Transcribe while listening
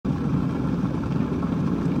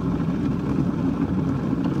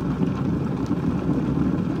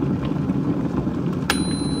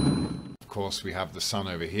course we have the sun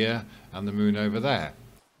over here and the moon over there.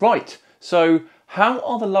 Right, so how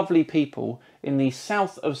are the lovely people in the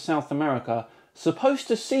south of South America supposed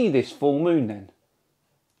to see this full moon then?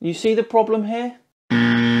 You see the problem here?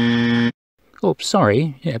 Oh,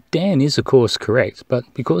 sorry. Yeah, Dan is of course correct, but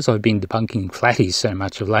because I've been debunking flatties so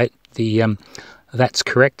much of late, the that's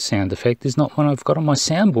correct sound effect is not one I've got on my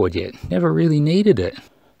soundboard yet. Never really needed it.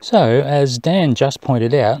 So, as Dan just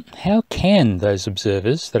pointed out, how can those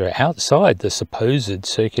observers that are outside the supposed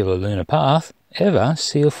circular lunar path ever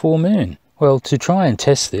see a full moon? Well, to try and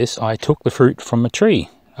test this, I took the fruit from a tree,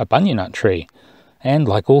 a bunya nut tree. And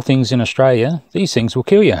like all things in Australia, these things will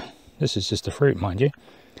kill you. This is just a fruit, mind you.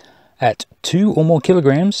 At 2 or more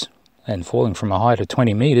kilograms, and falling from a height of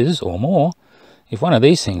 20 meters or more, if one of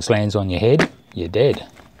these things lands on your head, you're dead.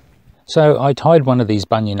 So I tied one of these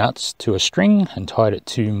bunya nuts to a string and tied it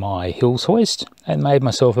to my hills hoist and made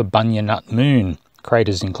myself a bunya nut moon,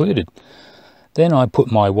 craters included. Then I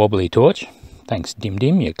put my wobbly torch, thanks Dim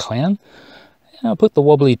Dim, you clown, and I put the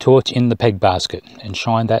wobbly torch in the peg basket and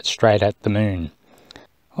shined that straight at the moon.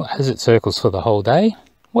 Well, as it circles for the whole day,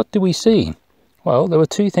 what do we see? Well, there were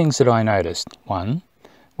two things that I noticed. One,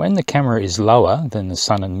 when the camera is lower than the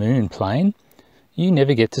sun and moon plane, you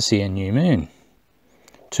never get to see a new moon.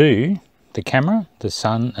 Two, the camera, the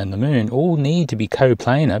sun and the moon all need to be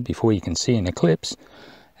coplanar before you can see an eclipse.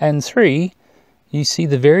 And three, you see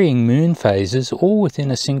the varying moon phases all within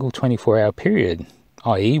a single 24-hour period,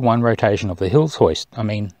 i.e. one rotation of the hills hoist,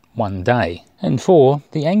 one day. And four,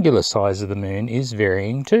 the angular size of the moon is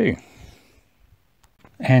varying too.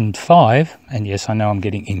 And 5, and yes, I know I'm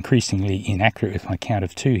getting increasingly inaccurate with my count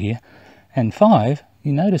of 2 here, and 5,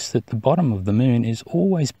 you notice that the bottom of the moon is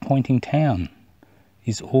always pointing down,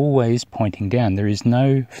 There is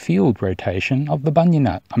no field rotation of the bunya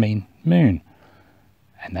nut, moon.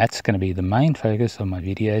 And that's going to be the main focus of my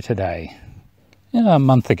video today. A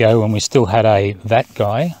month ago, when we still had that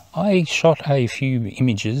guy, I shot a few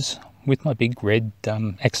images with my big red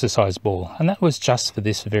exercise ball, and that was just for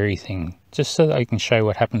this very thing, just so that I can show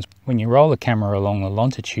what happens when you roll the camera along the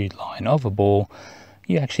longitude line of a ball.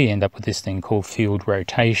 You actually end up with this thing called field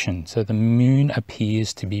rotation, so the moon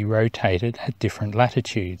appears to be rotated at different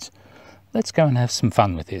latitudes. Let's go and have some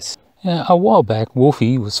fun with this. A while back,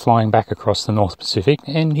 Wolfie was flying back across the North Pacific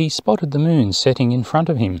and he spotted the moon setting in front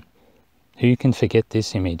of him. Who can forget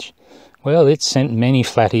this image? Well, it sent many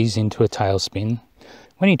flatties into a tailspin.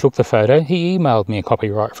 When he took the photo, he emailed me a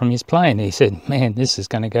copyright from his plane. He said, "Man, this is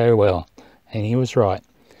going to go well." And he was right.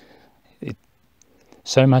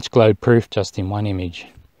 So much globe proof just in one image.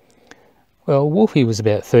 Well, Wolfie was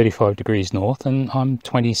about 35 degrees north and I'm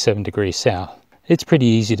 27 degrees south. It's pretty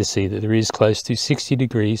easy to see that there is close to 60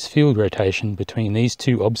 degrees field rotation between these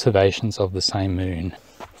two observations of the same moon.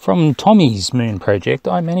 From Tommy's moon project,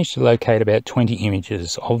 I managed to locate about 20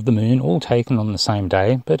 images of the moon, all taken on the same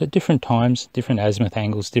day, but at different times, different azimuth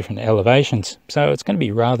angles, different elevations. So it's going to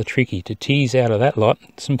be rather tricky to tease out of that lot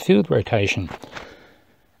some field rotation.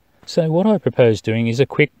 So what I propose doing is a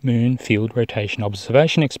quick moon field rotation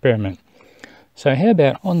observation experiment. So how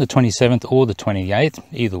about on the 27th or the 28th,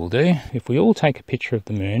 either will do, if we all take a picture of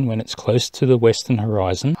the moon when it's close to the western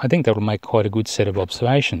horizon, I think that'll make quite a good set of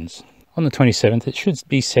observations. On the 27th, it should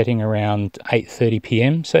be setting around 8:30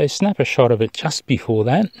 p.m, so snap a shot of it just before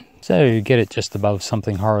that. So get it just above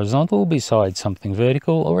something horizontal, beside something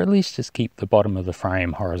vertical, or at least just keep the bottom of the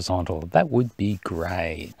frame horizontal. That would be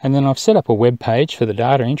great. And then I've set up a web page for the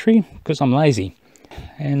data entry, because I'm lazy,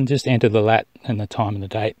 and just enter the lat and the time and the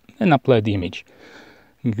date, and upload the image.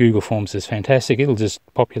 Google Forms is fantastic. It'll just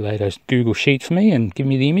populate a Google Sheet for me and give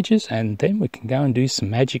me the images, and then we can go and do some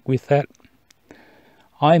magic with that.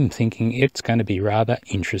 I'm thinking it's going to be rather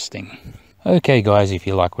interesting. Okay guys, if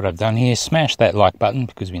you like what I've done here, smash that like button,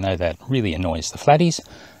 because we know that really annoys the flatties.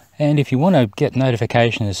 And if you want to get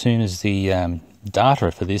notification as soon as the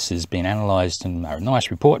data for this has been analysed and a nice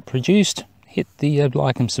report produced, hit the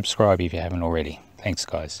like and subscribe if you haven't already. Thanks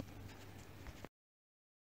guys.